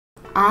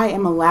I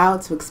am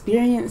allowed to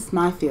experience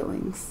my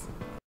feelings.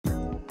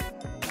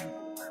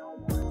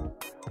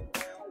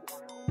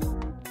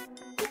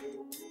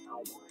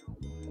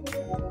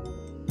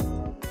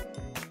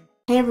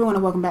 Hey everyone,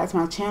 and welcome back to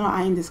my channel.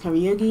 I am Discover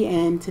Yogi,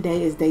 and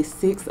today is day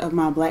 6 of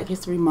my Black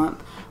History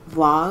Month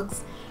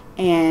vlogs.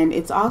 And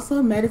it's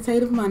also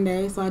Meditative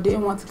Monday, so I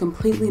didn't want to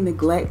completely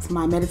neglect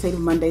my Meditative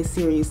Monday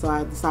series, so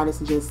I decided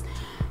to just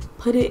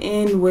put it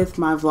in with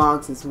my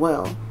vlogs as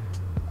well.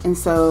 And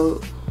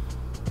so,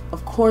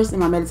 of course, in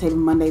my Meditative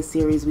Monday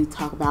series, we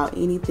talk about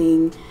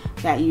anything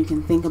that you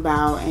can think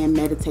about and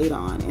meditate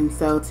on. And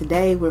so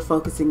today we're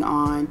focusing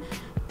on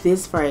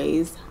this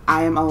phrase,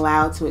 I am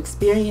allowed to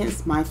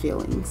experience my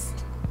feelings.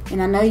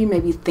 And I know you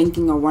may be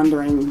thinking or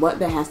wondering what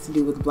that has to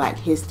do with Black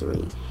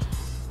history.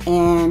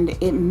 And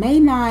it may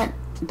not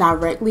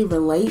directly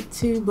relate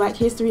to Black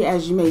history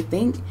as you may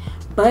think,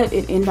 but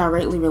it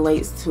indirectly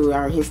relates to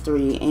our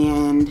history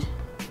and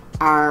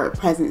our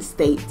present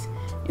state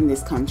in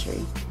this country.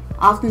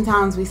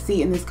 Oftentimes we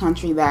see in this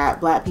country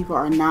that Black people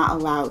are not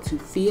allowed to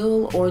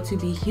feel or to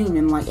be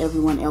human like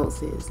everyone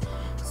else is.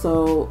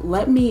 So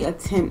let me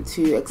attempt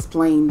to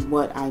explain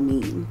what I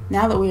mean.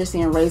 Now that we are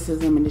seeing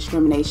racism and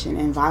discrimination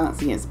and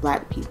violence against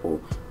Black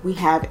people, we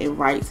have a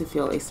right to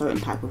feel a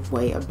certain type of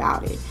way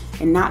about it.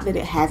 And not that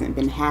it hasn't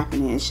been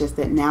happening, it's just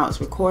that now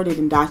it's recorded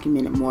and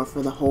documented more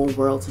for the whole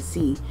world to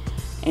see.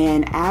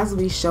 And as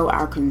we show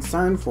our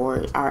concern for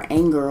it, our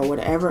anger or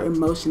whatever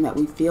emotion that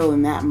we feel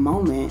in that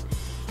moment,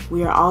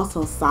 we are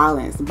also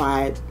silenced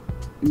by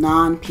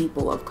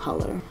non-people of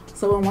color.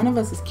 So when one of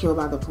us is killed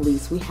by the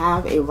police, we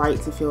have a right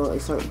to feel a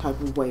certain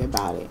type of way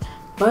about it.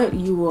 But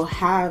you will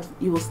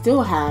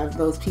still have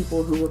those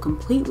people who will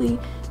completely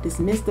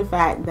dismiss the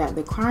fact that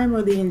the crime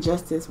or the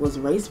injustice was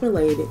race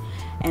related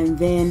and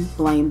then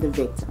blame the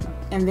victim.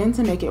 And then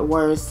to make it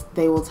worse,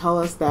 they will tell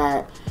us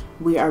that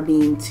we are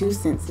being too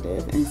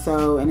sensitive, and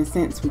so in a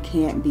sense we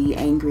can't be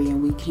angry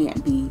and we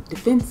can't be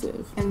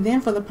defensive. And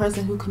then for the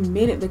person who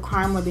committed the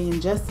crime or the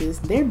injustice,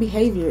 their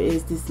behavior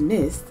is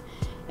dismissed,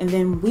 and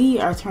then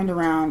we are turned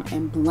around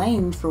and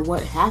blamed for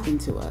what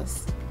happened to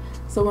us.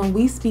 So when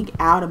we speak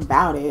out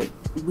about it,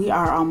 we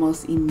are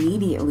almost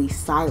immediately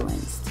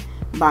silenced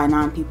by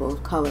non-people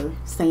of color,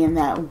 saying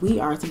that we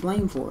are to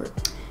blame for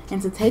it.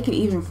 And to take it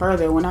even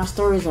further, when our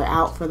stories are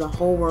out for the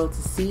whole world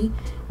to see,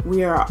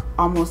 we are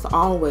almost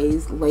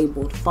always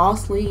labeled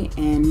falsely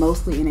and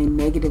mostly in a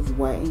negative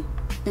way.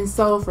 And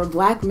so for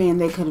Black men,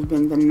 they could have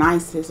been the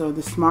nicest or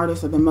the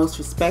smartest or the most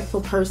respectful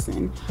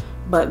person,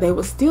 but they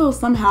would still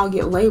somehow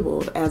get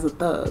labeled as a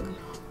thug.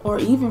 Or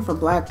even for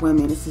Black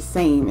women, it's the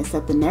same,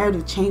 except the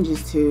narrative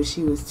changes to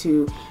she was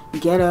too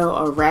ghetto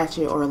or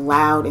ratchet or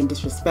loud and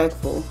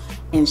disrespectful,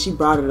 and she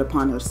brought it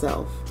upon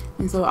herself.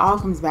 And so it all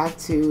comes back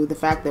to the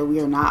fact that we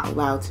are not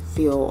allowed to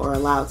feel or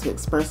allowed to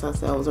express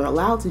ourselves or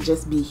allowed to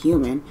just be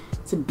human,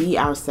 to be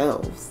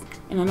ourselves.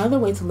 And another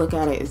way to look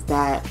at it is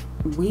that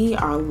we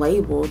are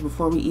labeled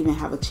before we even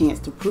have a chance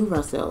to prove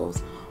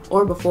ourselves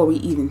or before we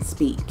even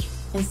speak.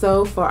 And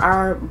so for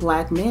our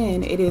Black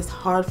men, it is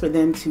hard for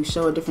them to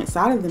show a different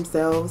side of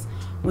themselves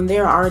when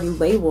they're already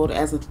labeled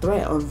as a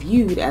threat or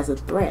viewed as a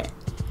threat.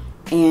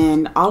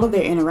 And all of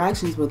their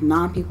interactions with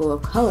non-people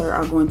of color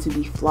are going to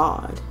be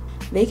flawed.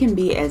 They can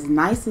be as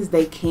nice as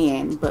they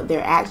can, but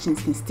their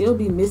actions can still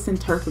be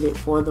misinterpreted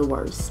for the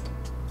worst.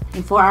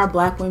 And for our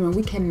Black women,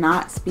 we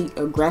cannot speak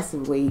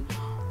aggressively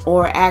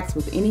or act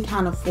with any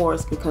kind of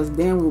force, because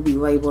then we'll be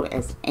labeled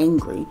as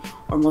angry,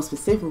 or more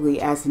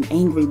specifically as an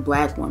angry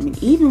Black woman,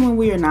 even when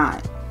we are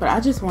not. But I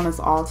just want us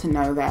all to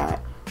know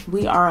that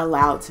we are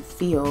allowed to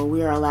feel,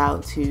 we are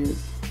allowed to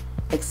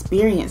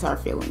experience our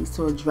feelings,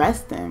 to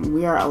address them,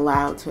 we are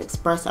allowed to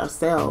express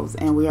ourselves,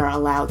 and we are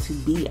allowed to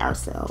be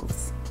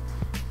ourselves.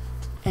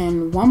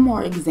 And one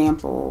more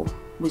example,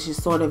 which is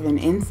sort of an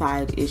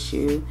inside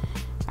issue,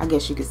 I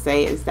guess you could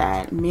say, is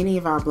that many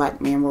of our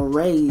Black men were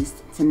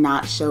raised to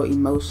not show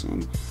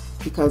emotion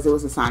because it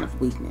was a sign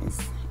of weakness.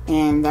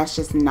 And that's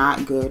just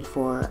not good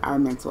for our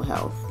mental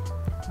health.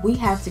 We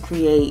have to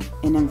create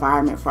an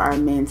environment for our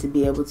men to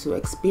be able to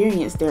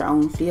experience their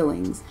own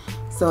feelings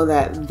so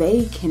that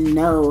they can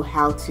know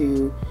how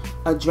to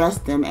address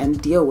them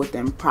and deal with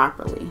them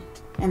properly.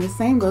 And the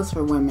same goes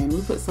for women.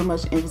 We put so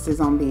much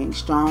emphasis on being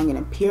strong and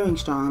appearing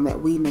strong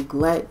that we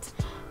neglect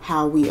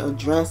how we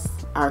address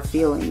our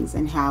feelings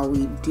and how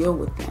we deal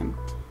with them.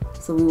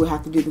 So we would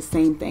have to do the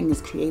same thing,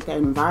 as create that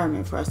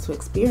environment for us to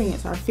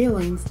experience our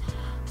feelings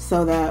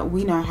so that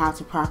we know how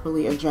to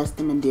properly address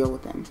them and deal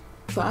with them.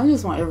 So I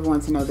just want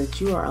everyone to know that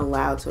you are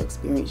allowed to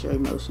experience your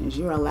emotions.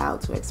 You're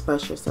allowed to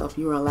express yourself.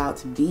 You're allowed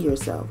to be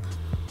yourself.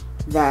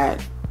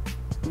 That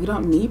we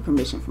don't need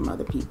permission from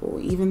other people.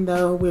 Even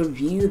though we're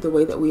viewed the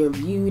way that we are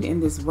viewed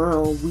in this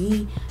world,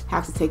 we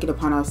have to take it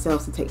upon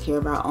ourselves to take care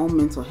of our own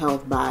mental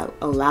health by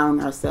allowing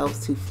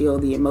ourselves to feel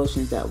the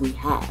emotions that we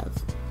have.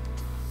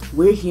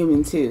 We're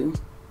human too.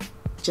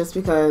 Just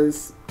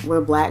because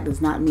we're Black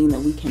does not mean that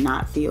we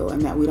cannot feel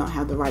and that we don't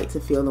have the right to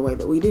feel the way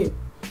that we do.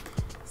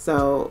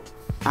 So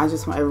I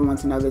just want everyone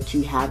to know that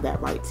you have that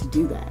right to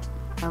do that.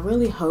 I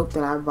really hope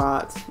that I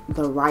brought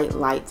the right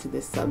light to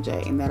this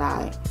subject and that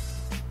I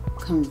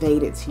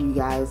conveyed it to you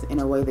guys in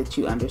a way that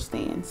you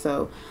understand.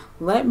 So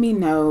let me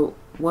know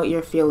what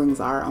your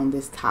feelings are on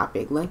this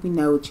topic. Let me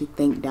know what you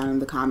think down in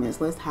the comments.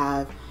 Let's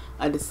have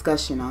a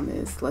discussion on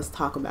this. Let's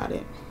talk about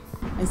it.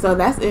 And so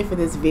that's it for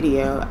this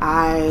video.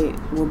 I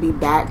will be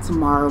back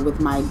tomorrow with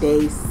my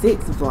day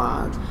 6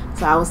 vlog.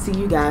 So I will see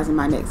you guys in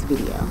my next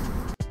video.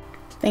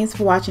 Thanks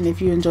for watching.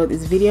 If you enjoyed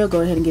this video,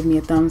 go ahead and give me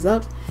a thumbs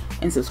up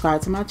and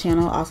subscribe to my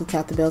channel. Also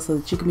tap the bell so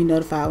that you can be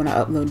notified when I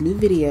upload new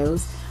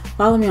videos.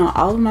 Follow me on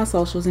all of my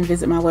socials and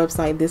visit my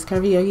website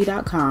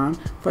thiscurvyyogi.com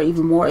for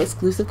even more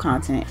exclusive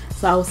content.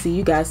 So I will see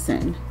you guys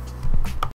soon.